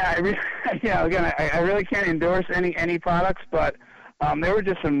 Well, yeah, again, I really can't endorse any products, but there were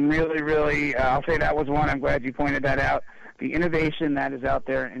just some really, really, I'll say that was one. I'm glad you pointed that out. The innovation that is out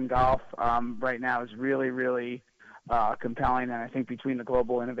there in golf right now is really, really compelling, and I think between the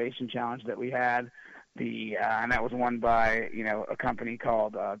Global Innovation Challenge that we had, and that was won by a company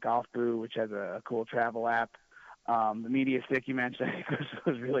called Golfboo, which has a cool travel app. The Media Stick you mentioned, I think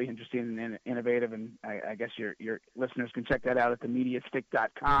was really interesting and innovative, and I guess your listeners can check that out at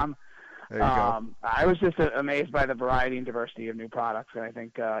themediastick.com. There you go. I was just amazed by the variety and diversity of new products, and I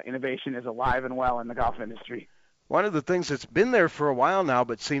think innovation is alive and well in the golf industry. One of the things that's been there for a while now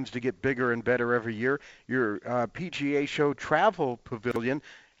but seems to get bigger and better every year, your PGA Show Travel Pavilion,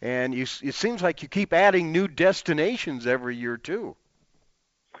 and it seems like you keep adding new destinations every year, too.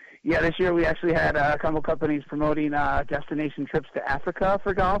 Yeah, this year we actually had a couple companies promoting destination trips to Africa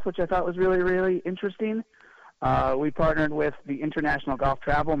for golf, which I thought was really, really interesting. We partnered with the International Golf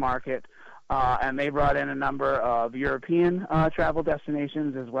Travel Market, and they brought in a number of European travel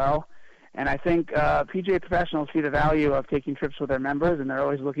destinations as well. And I think PGA professionals see the value of taking trips with their members, and they're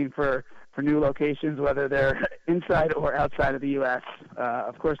always looking for new locations, whether they're inside or outside of the U.S.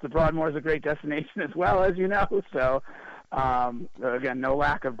 Of course, the Broadmoor is a great destination as well, as you know. So, again, no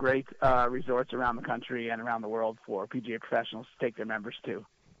lack of great resorts around the country and around the world for PGA professionals to take their members to.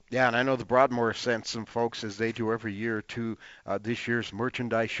 Yeah, and I know the Broadmoor sent some folks, as they do every year, to this year's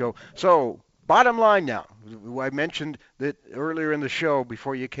merchandise show. So, bottom line now, I mentioned that earlier in the show,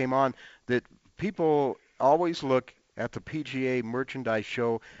 before you came on, that people always look at the PGA merchandise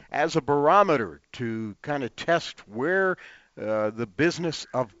show as a barometer to kind of test where the business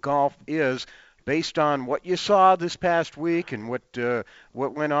of golf is based on what you saw this past week and what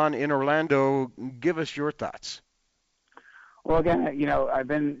went on in Orlando. Give us your thoughts. Well, again, I've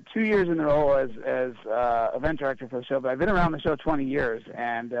been 2 years in the role as event director for the show, but I've been around the show 20 years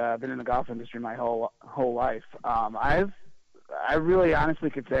and been in the golf industry my whole life. I really honestly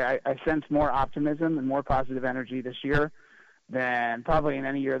could say I sense more optimism and more positive energy this year than probably in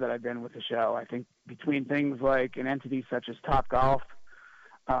any year that I've been with the show. I think between things like an entity such as Topgolf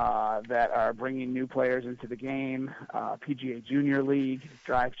that are bringing new players into the game, PGA Junior League,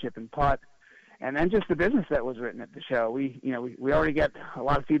 Drive, Chip, and Putt, and then just the business that was written at the show. We already get a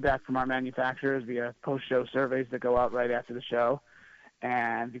lot of feedback from our manufacturers via post-show surveys that go out right after the show.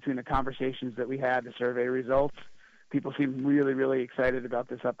 And between the conversations that we had, the survey results, people seem really, really excited about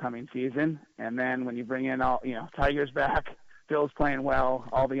this upcoming season. And then when you bring in Tiger's back, Phil's playing well,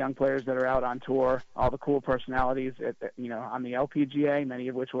 all the young players that are out on tour, all the cool personalities on the LPGA, many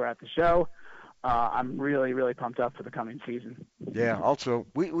of which were at the show. I'm really, really pumped up for the coming season. Yeah, also,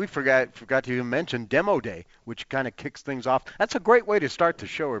 we forgot to even mention Demo Day, which kind of kicks things off. That's a great way to start the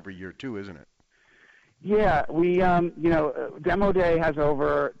show every year, too, isn't it? Yeah, we, Demo Day has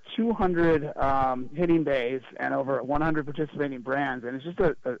over 200 hitting bays and over 100 participating brands, and it's just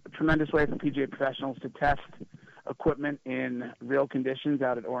a tremendous way for PGA professionals to test equipment in real conditions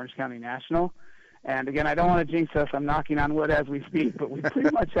out at Orange County National. And again, I don't want to jinx us. I'm knocking on wood as we speak, but we pretty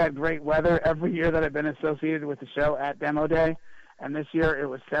much had great weather every year that I've been associated with the show at Demo Day. And this year it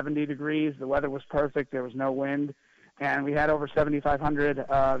was 70 degrees. The weather was perfect. There was no wind. And we had over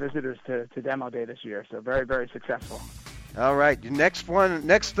 7,500 visitors to Demo Day this year. So very, very successful. All right. Next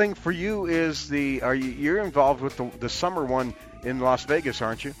thing for you is you're involved with the summer one in Las Vegas,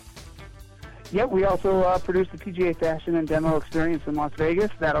 aren't you? Yeah, we also produced the PGA Fashion and Demo Experience in Las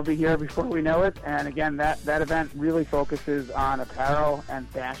Vegas. That'll be here before we know it. And again, that event really focuses on apparel and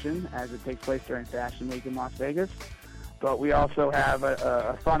fashion as it takes place during Fashion Week in Las Vegas. But we also have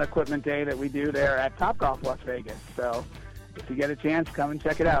a fun equipment day that we do there at Topgolf Las Vegas. So if you get a chance, come and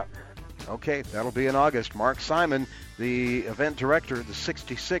check it out. Okay, that'll be in August. Mark Simon, the event director of the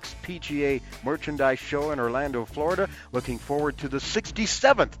 66th PGA Merchandise Show in Orlando, Florida. Looking forward to the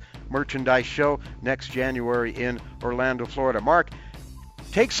 67th Merchandise Show next January in Orlando, Florida. Mark,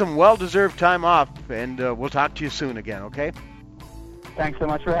 take some well-deserved time off, and we'll talk to you soon again, okay? Thanks so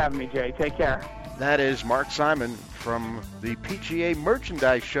much for having me, Jay. Take care. That is Mark Simon from the PGA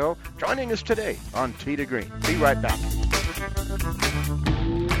Merchandise Show joining us today on Tee to Green. Be right back.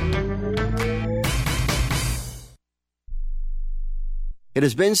 It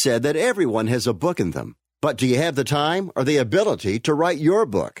has been said that everyone has a book in them. But do you have the time or the ability to write your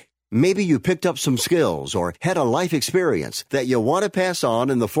book? Maybe you picked up some skills or had a life experience that you want to pass on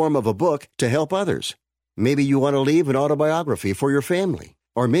in the form of a book to help others. Maybe you want to leave an autobiography for your family.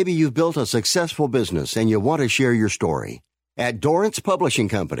 Or maybe you've built a successful business and you want to share your story. At Dorrance Publishing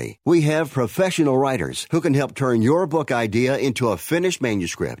Company, we have professional writers who can help turn your book idea into a finished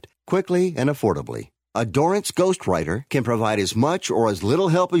manuscript quickly and affordably. A Dorrance ghostwriter can provide as much or as little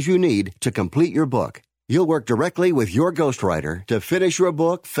help as you need to complete your book. You'll work directly with your ghostwriter to finish your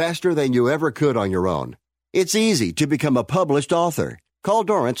book faster than you ever could on your own. It's easy to become a published author. Call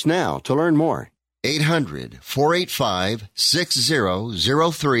Dorrance now to learn more.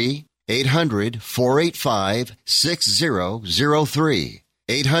 800-485-6003. 800-485-6003.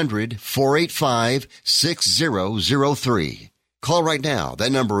 800-485-6003. Call right now.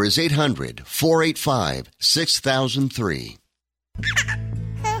 That number is 800-485-6003.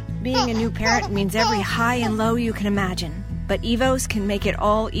 Being a new parent means every high and low you can imagine. But Evos can make it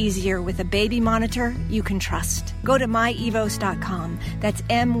all easier with a baby monitor you can trust. Go to myevos.com, that's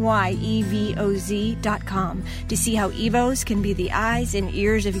MYEVOZ.com, to see how Evos can be the eyes and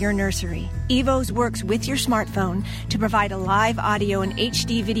ears of your nursery. Evos works with your smartphone to provide a live audio and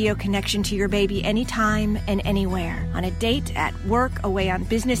HD video connection to your baby anytime and anywhere. On a date, at work, away on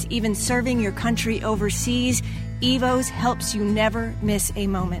business, even serving your country overseas, Evos helps you never miss a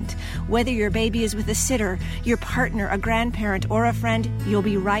moment. Whether your baby is with a sitter, your partner, a grandparent, or a friend, you'll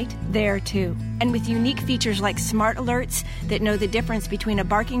be right there too. And with unique features like smart alerts that know the difference between a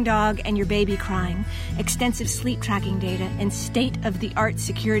barking dog and your baby crying, extensive sleep tracking data, and state-of-the-art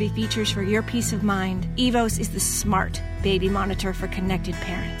security features for your peace of mind, Evos is the smart baby monitor for connected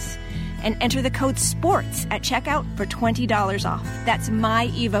parents. And enter the code SPORTS at checkout for $20 off. That's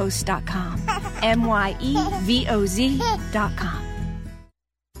myevos.com. MYEVOZ.com.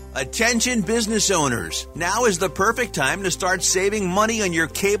 Attention business owners. Now is the perfect time to start saving money on your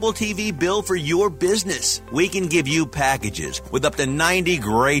cable TV bill for your business. We can give you packages with up to 90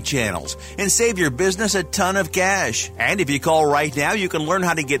 great channels and save your business a ton of cash. And if you call right now, you can learn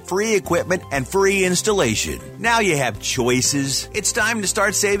how to get free equipment and free installation. Now you have choices. It's time to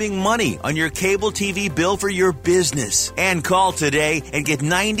start saving money on your cable TV bill for your business. And call today and get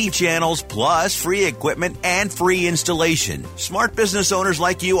 90 channels plus free equipment and free installation. Smart business owners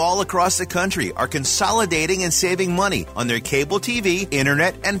like you all across the country are consolidating and saving money on their cable TV,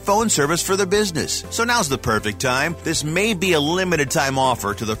 internet, and phone service for their business. So now's the perfect time. This may be a limited time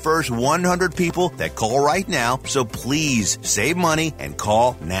offer to the first 100 people that call right now, so please save money and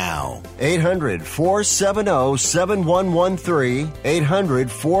call now. 800-470-7113.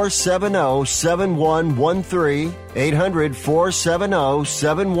 800-470-7113.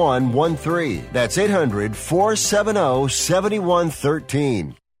 800-470-7113. That's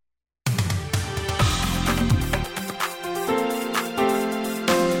 800-470-7113.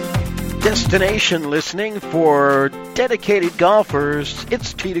 Destination listening for dedicated golfers.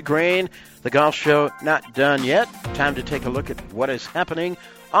 It's Tee to Green, the golf show not done yet. Time to take a look at what is happening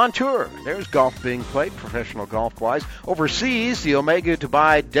on tour. There's golf being played, professional golf-wise. Overseas, the Omega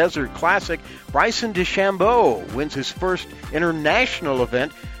Dubai Desert Classic, Bryson DeChambeau wins his first international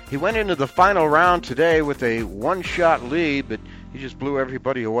event. He went into the final round today with a one-shot lead, but he just blew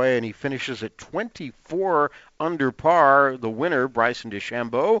everybody away, and he finishes at 24 under par. The winner, Bryson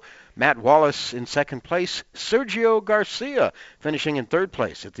DeChambeau. Matt Wallace in second place. Sergio Garcia finishing in third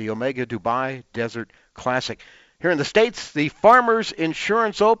place at the Omega Dubai Desert Classic. Here in the States, the Farmers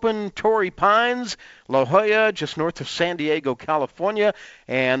Insurance Open, Torrey Pines, La Jolla, just north of San Diego, California.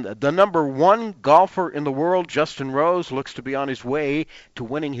 And the number one golfer in the world, Justin Rose, looks to be on his way to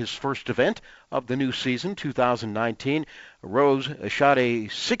winning his first event of the new season, 2019. Rose shot a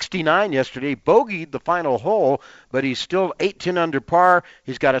 69 yesterday, bogeyed the final hole, but he's still 18 under par.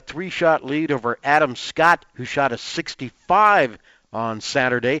 He's got a three-shot lead over Adam Scott, who shot a 65 on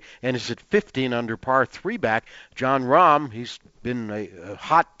Saturday and is at 15 under par, three back. John Rahm, he's been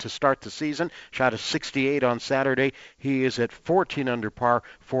hot to start the season, shot a 68 on Saturday. He is at 14 under par,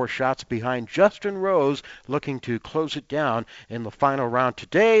 four shots behind Justin Rose, looking to close it down in the final round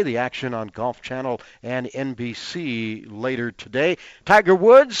today. The action on Golf Channel and NBC later today. Tiger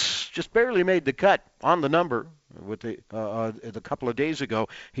Woods just barely made the cut on the number. With a couple of days ago,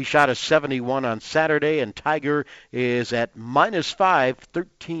 he shot a 71 on Saturday, and Tiger is at -5,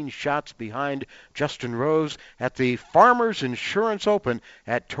 13 shots behind Justin Rose at the Farmers Insurance Open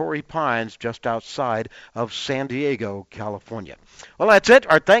at Torrey Pines, just outside of San Diego, California. Well, that's it.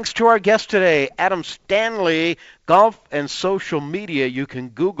 Our thanks to our guest today, Adam Stanley, Golf and Social Media. You can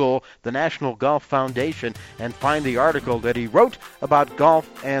Google the National Golf Foundation and find the article that he wrote about golf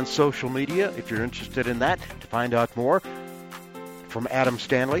and social media if you're interested in that to find out more. from Adam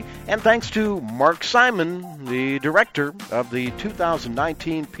Stanley. And thanks to Mark Simon, the director of the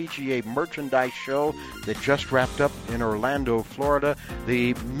 2019 PGA Merchandise Show that just wrapped up in Orlando, Florida,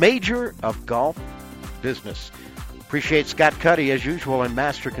 the major of golf business. Appreciate Scott Cuddy, as usual, in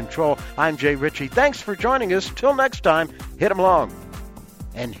Master Control. I'm Jay Ritchie. Thanks for joining us. Till next time, hit 'em long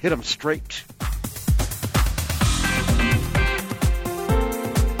and hit 'em straight.